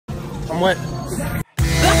I'm wet.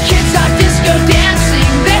 The kids are disco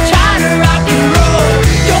dancing, they're trying to rock and roll.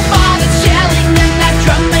 Your father's yelling and that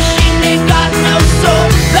drum machine ain't got no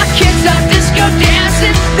soul. The kids are disco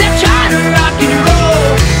dancing, they're trying to rock and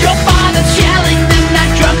roll. Your father's yelling and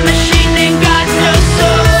that drum machine ain't got no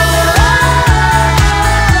soul.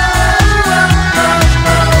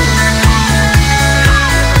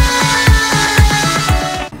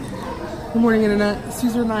 Good morning, Internet.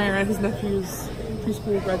 Cesar and I are at his nephew's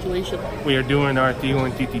preschool graduation. We are doing our Theo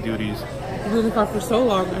and Titi duties. I've been in the car for so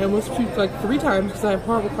long. I almost puked like 3 times because I have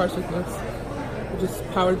horrible car sickness. I just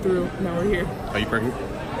powered through. Now we're here. Are you pregnant?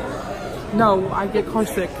 No, I get car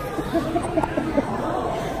sick.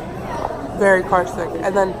 Very car sick.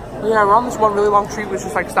 And then, yeah, we're on this one really long street which is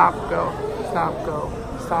just like stop, go, stop, go,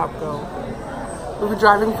 stop, go. We've been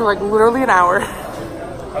driving for like literally an hour.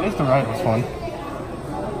 At least the ride was fun.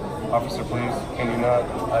 Officer, please, can you not?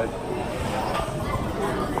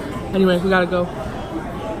 Anyway, we gotta go.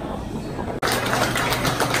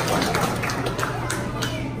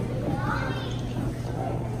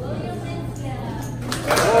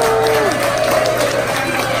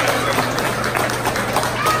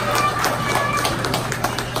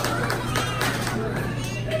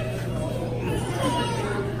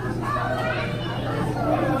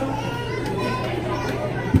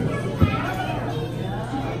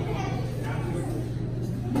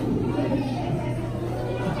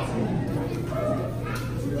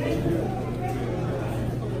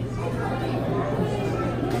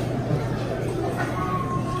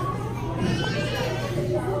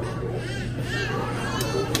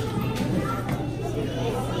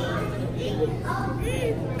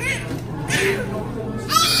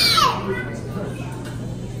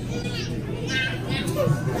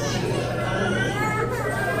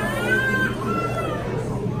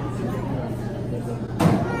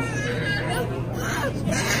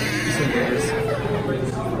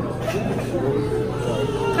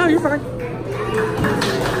 Oh, you're fine.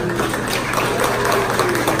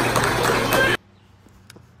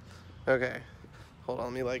 Okay, hold on,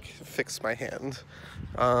 let me like fix my hand.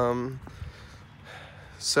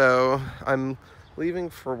 So I'm leaving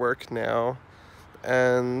for work now,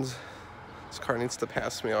 and this car needs to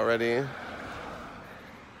pass me already.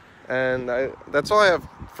 And that's all I have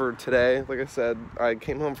for today. Like I said, I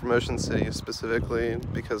came home from Ocean City specifically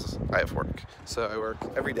because I have work. So I work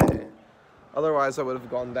every day. Otherwise, I would have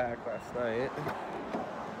gone back last night.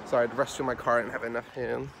 So I had to rescue my car. I didn't have enough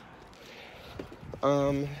hands.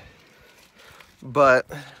 But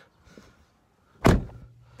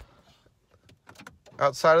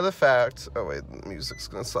outside of the fact, oh wait, the music's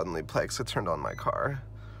gonna suddenly play because I turned on my car.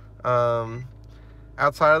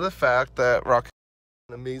 Outside of the fact that Rocquel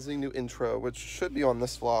an amazing new intro, which should be on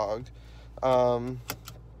this vlog.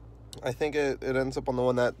 I think it ends up on the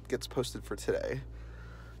one that gets posted for today.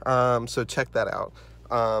 So check that out.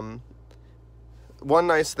 One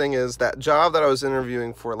nice thing is that job that I was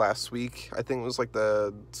interviewing for last week, I think it was like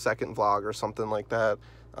the 2nd vlog or something like that.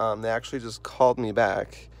 They actually just called me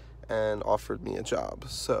back and offered me a job.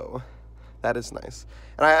 So that is nice.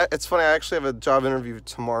 And it's funny, I actually have a job interview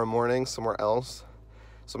tomorrow morning somewhere else.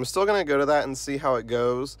 So I'm still going to go to that and see how it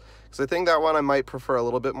goes. Because I think that one I might prefer a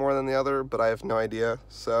little bit more than the other, but I have no idea.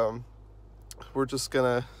 So we're just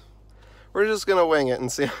gonna wing it and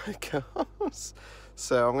see how it goes.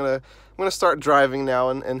 So I'm gonna start driving now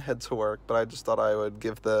and head to work. But I just thought I would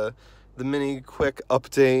give the mini quick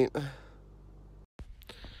update.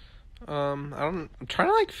 I'm trying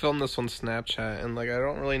to like film this on Snapchat, and like I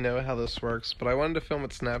don't really know how this works, but I wanted to film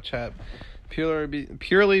with Snapchat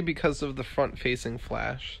purely because of the front-facing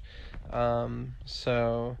flash.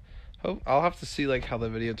 So I'll have to see like how the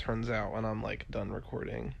video turns out when I'm like done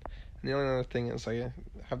recording. And the only other thing is I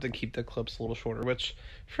have to keep the clips a little shorter, which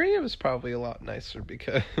for you is probably a lot nicer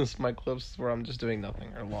because my clips where I'm just doing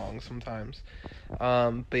nothing are long sometimes.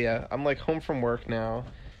 But yeah, I'm like home from work now,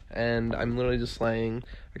 and I'm literally just laying.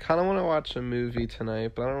 I kind of want to watch a movie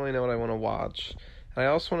tonight, but I don't really know what I want to watch. And I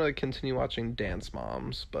also want to continue watching Dance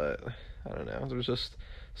Moms, but I don't know. There's just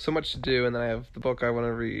so much to do, and then I have the book I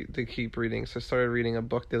want to keep reading. So I started reading a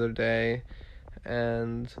book the other day,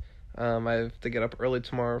 and I have to get up early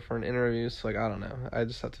tomorrow for an interview, so like I don't know. I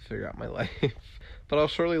just have to figure out my life. But I'll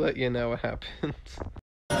surely let you know what happens.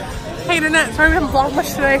 Hey Internet, sorry we haven't vlogged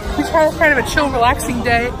much today. We tried to kind of a chill, relaxing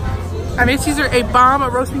day. I made Cesar a bomb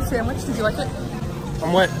roast beef sandwich. Did you like it?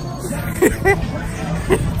 I'm wet.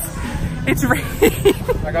 It's raining.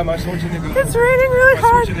 I got my Schwarzenegger. It's raining really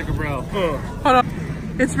hard. Schwarzenegger bro. Hold on.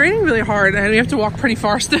 It's raining really hard, and we have to walk pretty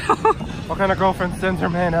far still. What kind of girlfriend sends her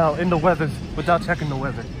man out in the weather without checking the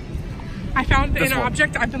weather? I found an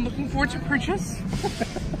object I've been looking forward to purchase. So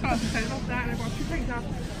I was excited about that, and I bought 2 things now.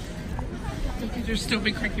 And Caesar's still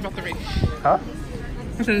big cranky about the rain. Huh?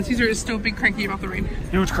 I said Caesar is still big cranky about the rain.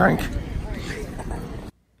 Huge crank.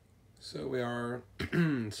 So we are,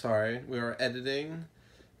 sorry, we are editing,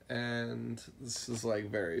 and this is like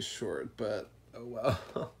very short, but oh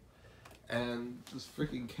well. And this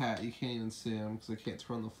freaking cat, you can't even see him because I can't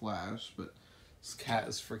turn on the flash, but this cat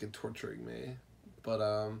is freaking torturing me. But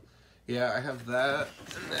yeah, I have that,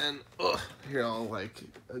 and then, here I'll like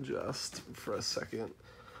adjust for a second.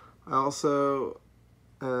 I also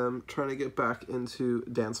am trying to get back into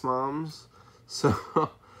Dance Moms, so,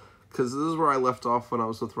 because this is where I left off when I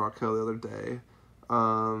was with Rocquel the other day,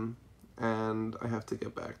 and I have to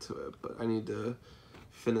get back to it, but I need to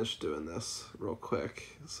finish doing this real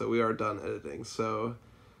quick. So we are done editing, so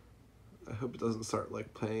I hope it doesn't start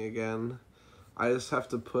like playing again. I just have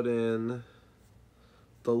to put in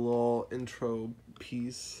the little intro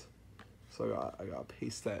piece, so I gotta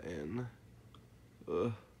paste that in.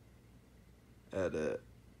 Edit,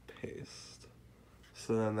 paste.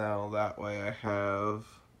 So then now that way I have,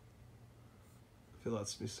 if it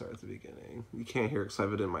lets me start at the beginning. You can't hear it because I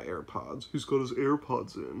have it in my AirPods. Who's got his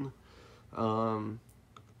AirPods in?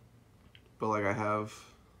 But like I have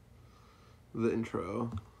the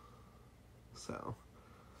intro, so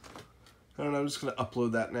I don't know, I'm just gonna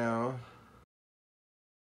upload that now.